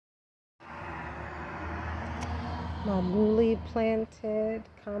My newly planted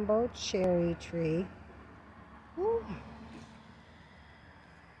combo cherry tree. Woo.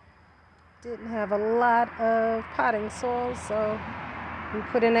 Didn't have a lot of potting soil, so we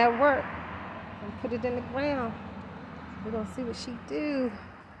put in that work and put it in the ground. We're gonna see what she do.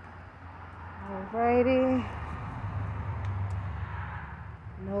 Alrighty.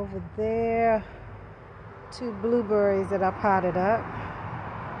 And over there, 2 blueberries that I potted up.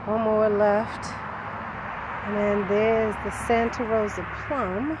 1 more left. And then there's the Santa Rosa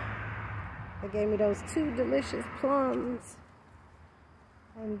plum. They gave me those 2 delicious plums.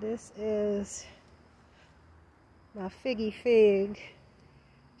 And this is my figgy fig.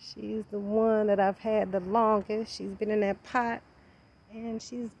 She's the one that I've had the longest. She's been in that pot and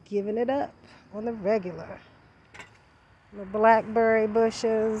she's giving it up on the regular. The blackberry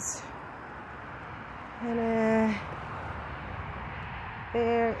bushes. And then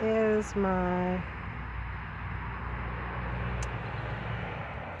there is my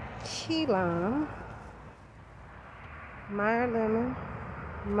key lime, Meyer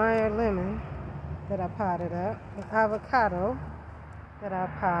lemon that I potted up, the avocado that I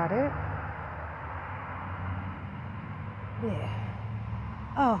potted. Yeah.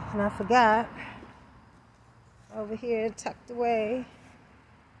 Oh, and I forgot, over here tucked away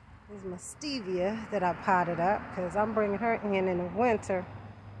is my stevia that I potted up, because I'm bringing her in the winter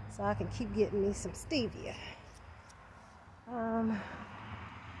so I can keep getting me some stevia.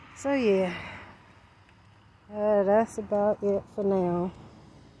 So yeah, that's about it for now.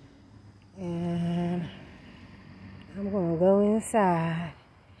 And I'm gonna go inside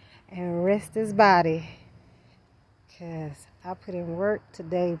and rest this body, because I put in work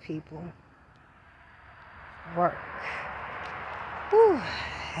today, people. Work. Whew.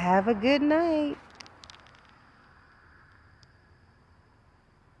 Have a good night.